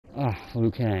Ah, Liu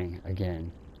Kang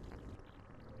again.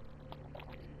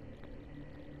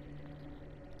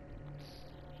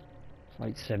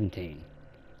 Fight 17.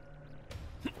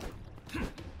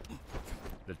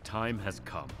 The time has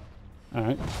come.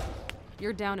 Alright.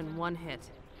 You're down in one hit.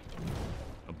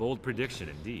 A bold prediction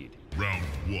indeed. Round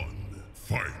 1,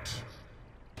 fight.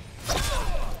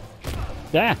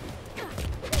 Yeah.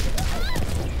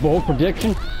 Bold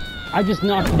prediction? I just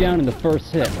knocked you down in the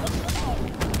first hit.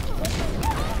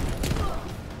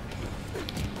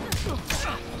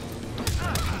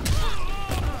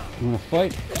 You wanna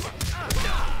fight?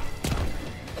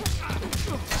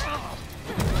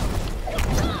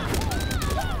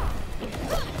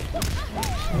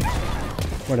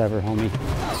 Whatever, homie.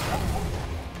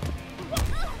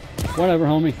 Whatever,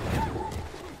 homie.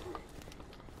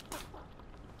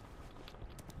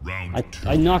 Round 2.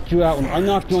 I knocked you out. I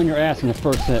knocked you on your ass in the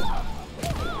first hit.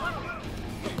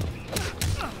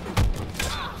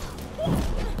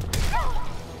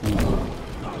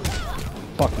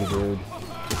 Fuck you, dude.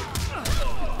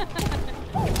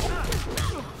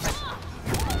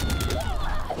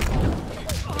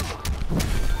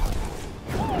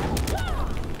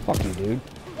 Fuck you, dude.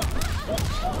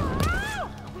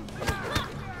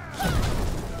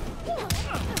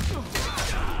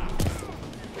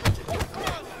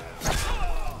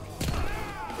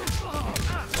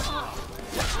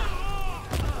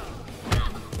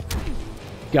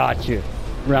 Got you.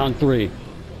 Round 3.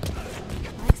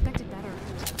 I expected better.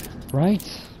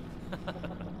 Right?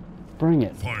 Bring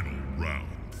it. Final round,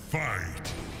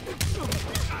 fight.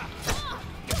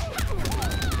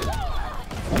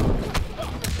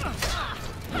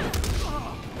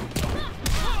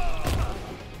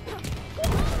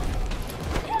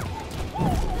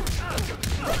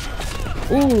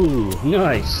 Ooh,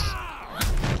 nice.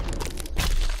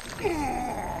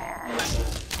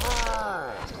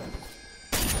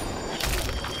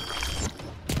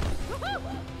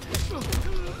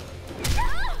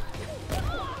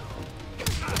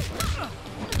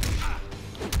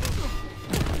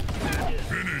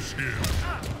 Finish him.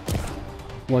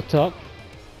 What's up?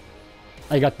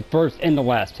 I got the first and the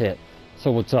last hit.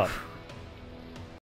 So what's up?